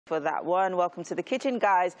for that one. Welcome to the kitchen,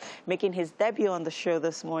 guys. Making his debut on the show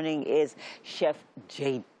this morning is Chef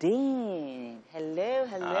Jaden. Hello,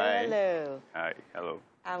 hello, Hi. hello. Hi, hello.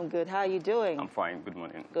 I'm good. How are you doing? I'm fine. Good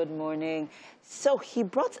morning. Good morning. So he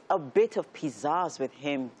brought a bit of pizzazz with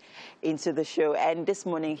him into the show, and this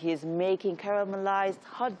morning he's making caramelized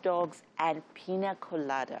hot dogs and pina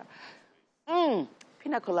colada.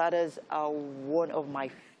 Pina coladas are one of my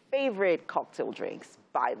favorite cocktail drinks,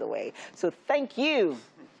 by the way. So thank you.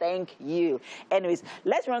 Thank you. Anyways,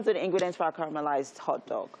 let's run through the ingredients for our caramelized hot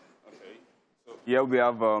dog. Okay. So here we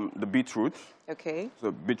have the beetroot. Okay. So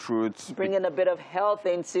beetroot. Bringing a bit of health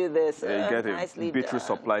into this. Yeah, you get it. Nicely Beetroot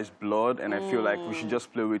done. supplies blood, and I feel like we should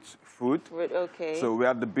just play with food. Okay. So we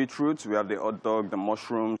have the beetroot, we have the hot dog, the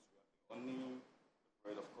mushrooms, the onion, the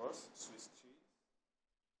bread, of course, Swiss cheese.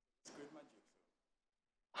 It's great magic.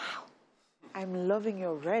 Wow. I'm loving you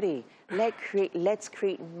already. Let's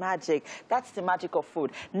create magic. That's the magic of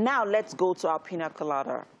food. Now let's go to our pina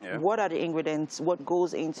colada. Yeah. What are the ingredients? What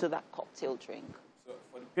goes into that cocktail drink? So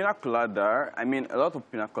for the pina colada, I mean, a lot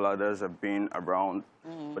of pina coladas have been around,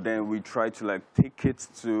 but then we try to like take it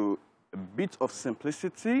to a bit of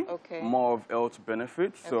simplicity, more of health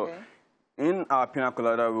benefits. So in our pina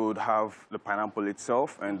colada, we would have the pineapple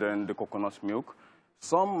itself and then the coconut milk.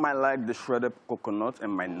 Some might like the shredded coconut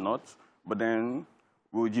and might not, but then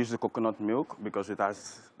we would use the coconut milk because it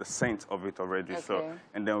has the scent of it already. So,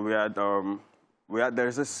 and then we had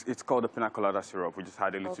there's this, it's called the pina colada syrup. We just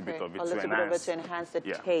had a little bit of it to enhance the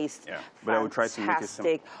taste. Yeah, but I will try to make it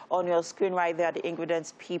simple. On your screen right there, the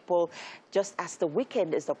ingredients, people. Just as the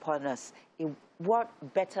weekend is upon us, what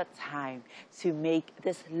better time to make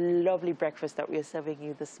this lovely breakfast that we are serving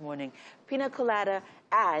you this morning? Pina colada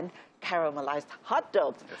and caramelized hot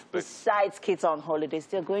dogs. Yes, besides kids on holidays,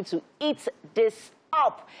 they're going to eat this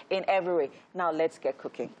up in every way. Now let's get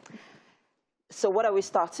cooking. So what are we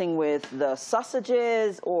starting with? The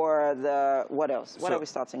sausages or the, what else? What are we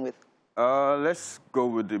starting with? Let's go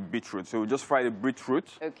with the beetroot. So we just fry the beetroot.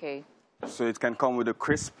 Okay. So it can come with a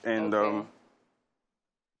crisp and...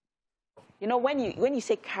 You know, when you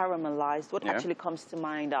say caramelized, what actually comes to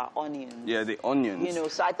mind are onions. Yeah, the onions. You know,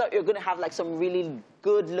 so I thought you were going to have like some really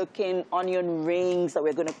good-looking onion rings that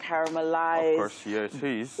we're going to caramelize. Of course, yeah, it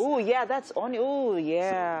is. Oh, yeah, that's onion. Oh,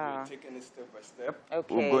 yeah. So we're taking it step by step.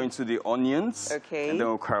 Okay. We'll go into the onions. Okay. And then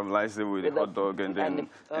we'll caramelize it with the hot dog and then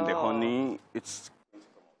the honey. It's...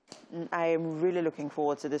 I am really looking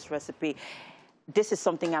forward to this recipe. This is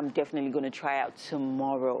something I'm definitely going to try out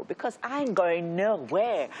tomorrow because I ain't going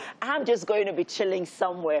nowhere. I'm just going to be chilling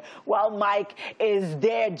somewhere while Mike is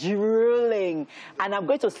there drooling. And I'm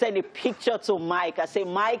going to send a picture to Mike. I say,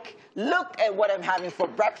 Mike, look at what I'm having for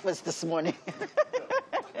breakfast this morning.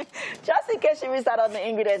 Just in case you missed out on the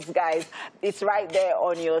ingredients, guys, it's right there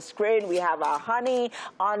on your screen. We have our honey,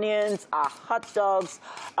 onions, our hot dogs,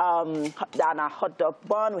 and our hot dog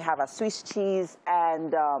bun. We have our Swiss cheese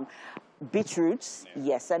and... beetroots,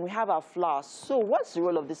 yes, and we have our flour. So what's the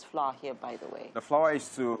role of this flour here, by the way? The flour is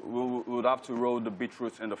we would have to roll the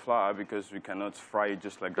beetroots in the flour because we cannot fry it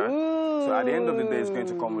just like that. Ooh. So at the end of the day, it's going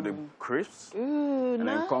to come with the crisps. Ooh, and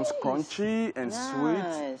then it comes crunchy and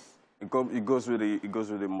sweet. It goes with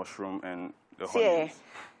the mushroom and the honey.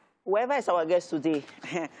 Whoever is our guest today,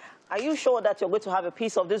 are you sure that you're going to have a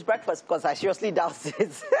piece of this breakfast? Because I seriously doubt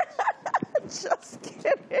it. Just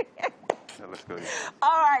kidding. Let's go.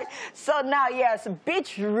 All right. So now, yes,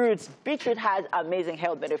 beetroot. Beetroot has amazing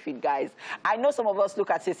health benefit, guys. I know some of us look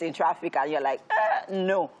at it in traffic and you're like,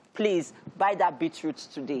 no, please buy that beetroot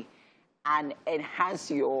today and enhance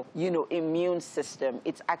your, immune system.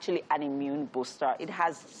 It's actually an immune booster. It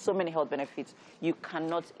has so many health benefits. You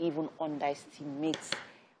cannot even underestimate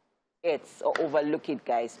it or overlook it,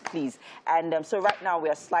 guys, please. And so right now we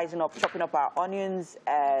are chopping up our onions.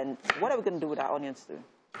 And what are we going to do with our onions too?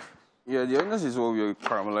 Yeah, the onions is what we're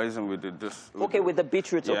caramelizing with with the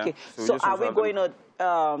beetroot. Yeah. Okay, so are we going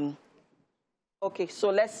to? Okay, so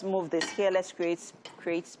let's move this here. Let's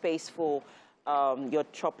create space for your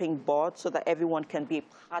chopping board so that everyone can be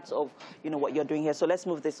part of what you're doing here. So let's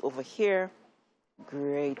move this over here.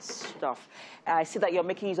 Great stuff. I see that you're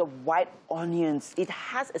making use of white onions. It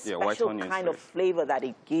has a special kind of flavor that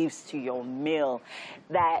it gives to your meal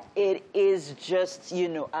that it is just,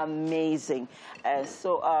 amazing.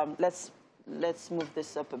 So let's move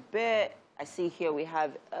this up a bit. I see here we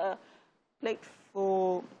have a plate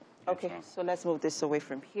full. Okay, so let's move this away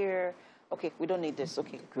from here. Okay, we don't need this.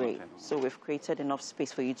 Okay, great. So we've created enough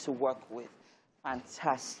space for you to work with.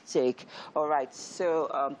 Fantastic. All right,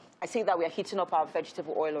 so I see that we are heating up our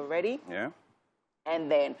vegetable oil already. Yeah. And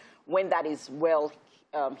then when that is well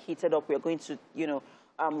heated up, we're going to,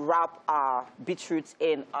 wrap our beetroots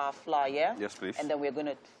in our flour, yeah? Yes, please. And then we're going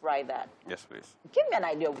to fry that. Yes, please. Give me an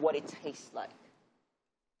idea of what it tastes like.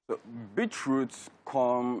 So beetroots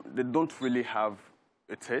they don't really have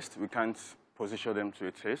a taste. We can't position them to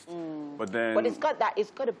a taste. But then... But it's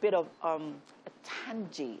got a bit of a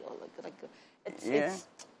tangy, or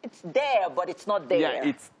it's there, but it's not there. Yeah,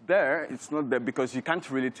 it's there. It's not there because you can't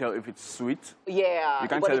really tell if it's sweet. Yeah, you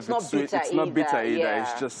can't but tell it's if not it's sweet. bitter It's not bitter either. Yeah.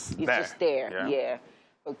 It's just there. It's just there. Yeah.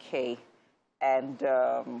 Okay. And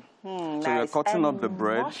so nice. you're cutting up the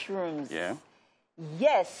bread. Mushrooms. Yeah.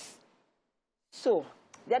 Yes. So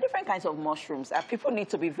there are different kinds of mushrooms, and people need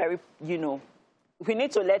to be very, we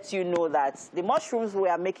need to let you know that the mushrooms we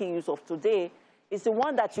are making use of today is the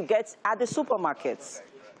one that you get at the supermarkets.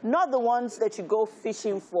 Not the ones that you go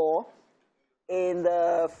fishing for in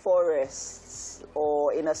the forests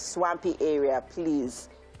or in a swampy area, please.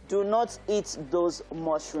 Do not eat those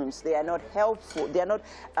mushrooms. They are not helpful. They are not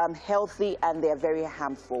healthy, and they are very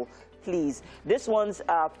harmful. Please. These ones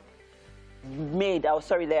are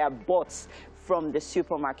they are bought from the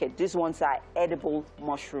supermarket. These ones are edible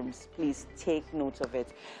mushrooms. Please take note of it.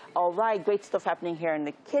 All right, great stuff happening here in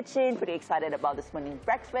the kitchen. Pretty excited about this morning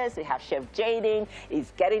breakfast. We have Chef Jaden.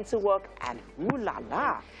 He's getting to work, and ooh la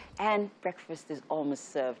la. And breakfast is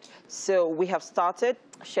almost served. So we have started.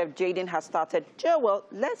 Chef Jaden has started. Well,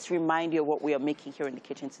 let's remind you of what we are making here in the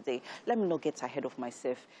kitchen today. Let me not get ahead of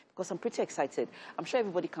myself because I'm pretty excited. I'm sure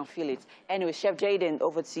everybody can feel it. Anyway, Chef Jaden,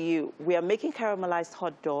 over to you. We are making caramelized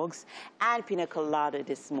hot dogs and pina colada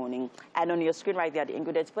this morning. And on your screen right there are the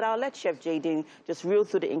ingredients. But I'll let Chef Jaden just reel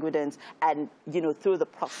through the ingredients and, through the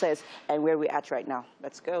process and where we're at right now.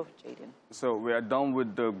 Let's go, Jaden. So we are done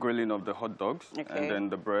with the grilling of the hot dogs. Okay. And then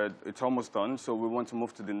the bread, it's almost done. So we want to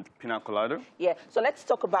move to the pina colada. Yeah, so let's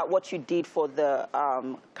talk about what you did for the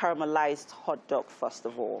caramelized hot dog, first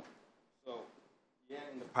of all. So here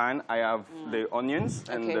in the pan, I have the onions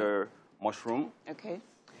and the mushroom. Okay.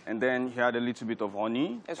 And then you add a little bit of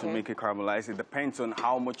honey to make it caramelized. It depends on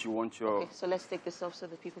how much you want your... Okay, so let's take this off so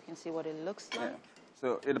that people can see what it looks like. Yeah.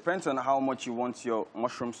 So it depends on how much you want your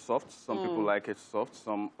mushroom soft. Some people like it soft,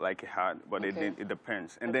 some like it hard, but it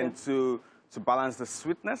depends. And then to balance the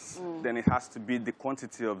sweetness, then it has to be the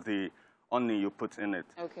quantity of the onion you put in it.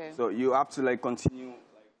 Okay. So you have to continue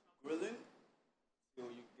grilling till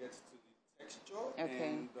you get to the texture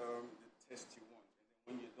and the taste you want.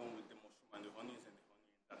 And then when you're done with the mushroom and the onions and the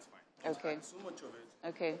onion, that's fine. Don't add so much of it.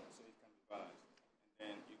 Okay. So it can be balanced. And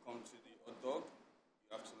then you come to the hot dog.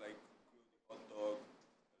 You have to grill the hot dog.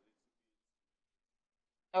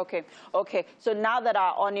 Okay. So now that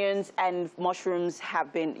our onions and mushrooms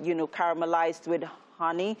have been, caramelized with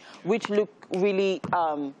honey, which look really,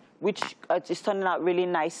 which is turning out really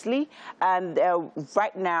nicely, and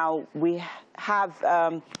right now we have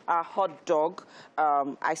our hot dog.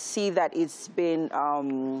 I see that it's been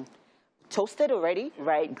toasted already,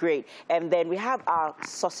 right? Great. And then we have our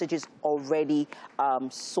sausages already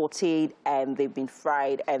sauteed, and they've been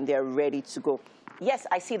fried, and they're ready to go. Yes,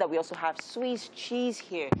 I see that we also have Swiss cheese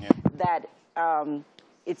here. Yeah. That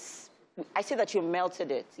I see that you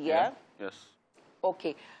melted it, yeah? Yes.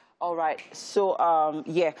 Okay, all right. So,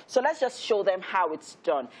 so let's just show them how it's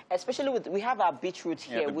done. Especially we have our beetroot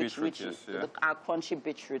here, which is our crunchy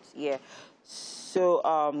beetroot,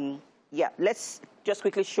 So, let's just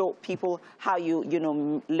quickly show people how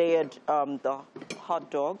you layered the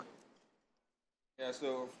hot dog. Yeah,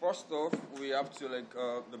 so first off, we have to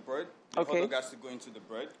the bread. The hot dog has to go into the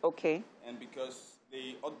bread. Okay. And because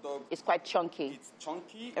the hot dog... It's quite chunky. It's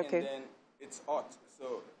chunky, and then it's hot.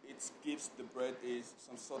 So it gives the bread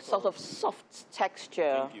some sort of soft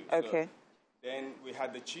texture. Thank you. Okay. So then we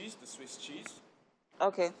had the cheese, the Swiss cheese.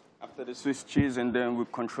 Okay. After the Swiss cheese, and then we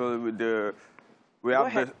control it with the... We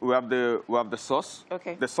have the sauce.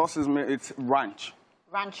 Okay. The sauce it's ranch.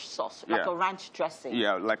 Ranch sauce, like a ranch dressing.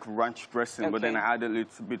 Yeah, like ranch dressing, but then I add a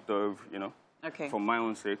little bit of, for my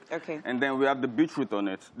own sake. Okay. And then we have the beetroot on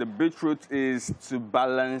it. The beetroot is to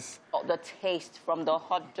balance... the taste from the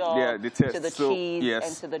hot dog the taste. To the cheese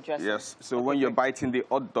and to the dressing. Yes, so when you're biting the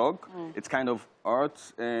hot dog, it's kind of hot,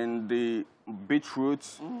 and the beetroot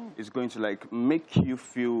is going to make you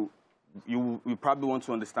feel... You probably want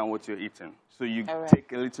to understand what you're eating. So you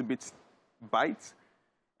take a little bit bite,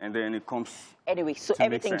 and then it comes. Anyway, so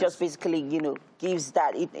everything just basically, gives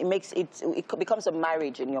that. It becomes a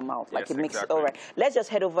marriage in your mouth. It makes it all right. Let's just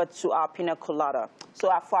head over to our pina colada.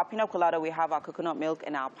 So for our pina colada, we have our coconut milk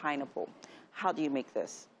and our pineapple. How do you make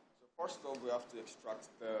this? So first off, we have to extract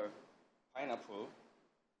the pineapple.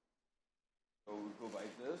 So we go by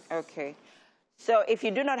this. Okay. So if you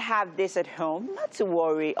do not have this at home, not to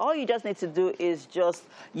worry. All you just need to do is just,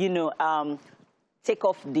 take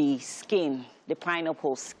off the skin, the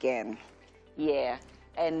pineapple skin. Yeah,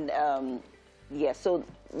 and yeah, so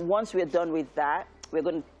once we're done with that, we're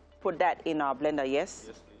going to put that in our blender, yes?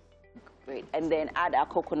 Yes, please. Great, and then add our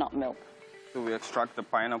coconut milk. So we extract the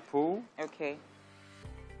pineapple. Okay.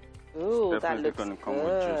 Ooh, that looks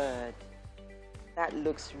good. That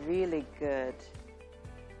looks really good.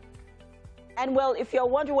 And well, if you're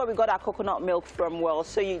wondering where we got our coconut milk from, well,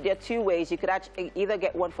 so there are two ways. You could actually either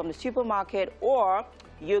get one from the supermarket, or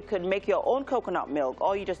you could make your own coconut milk.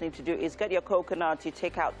 All you just need to do is get your coconut, you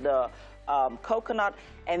take out the coconut,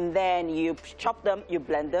 and then you chop them, you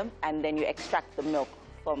blend them, and then you extract the milk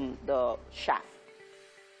from the shaft.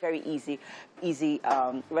 Very easy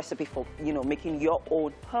recipe for, you know, making your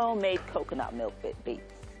own homemade coconut milk,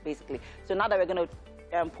 basically. So now that we're going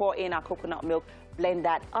to pour in our coconut milk, blend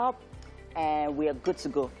that up, and we are good to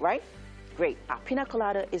go, right? Great. Our pina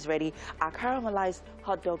colada is ready. Our caramelized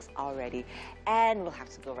hot dogs are ready. And we'll have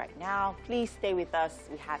to go right now. Please stay with us.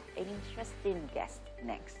 We have an interesting guest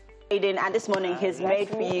next. Jaden, and this morning he's made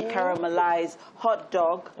for you caramelized hot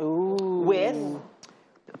dog with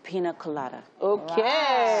pina colada. Okay.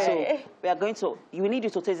 Wow. So we are going to, you need you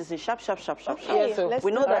to taste this in sharp. Yes, so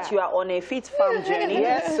we know that you are on a fit farm journey.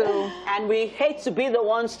 Yes, so, and we hate to be the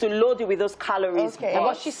ones to load you with those calories. Okay.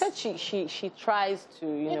 But she said she tries to,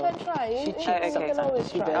 you know. You can try. She cheats. Okay. You can always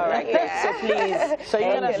try. All right, so please, so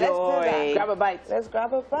you're going to enjoy. Grab a bite. Let's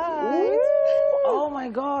grab a bite. Ooh. Oh my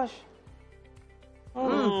gosh.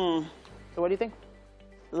 So what do you think?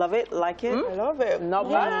 Love it? Like it? I love it. Not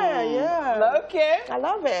bad. Yeah. Okay. I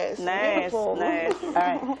love it. It's nice. beautiful. Nice. All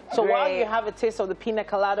right. So while you have a taste of the pina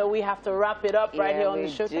colada, we have to wrap it up right here on the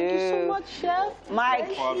show. Thank you so much, Chef.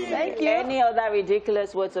 Mike, thank you. Any other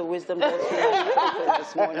ridiculous words of wisdom that you have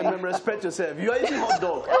this morning? And respect yourself. You are eating hot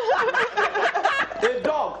dog. A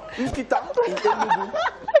dog in Enugu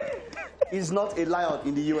is not a lion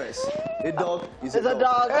in the US. A dog is a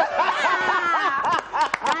dog.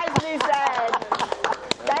 Nicely said.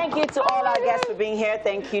 Thank you to all our guests for being here.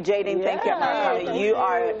 Thank you, Jaden. Thank you, America. You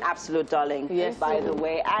are an absolute darling, by the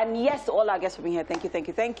way. And yes, to all our guests for being here. Thank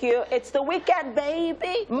you. It's the weekend,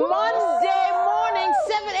 baby. Monday morning,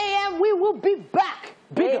 7 a.m. We will be back.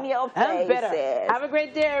 Bigger and better. Have a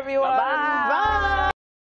great day, everyone. Bye. Bye.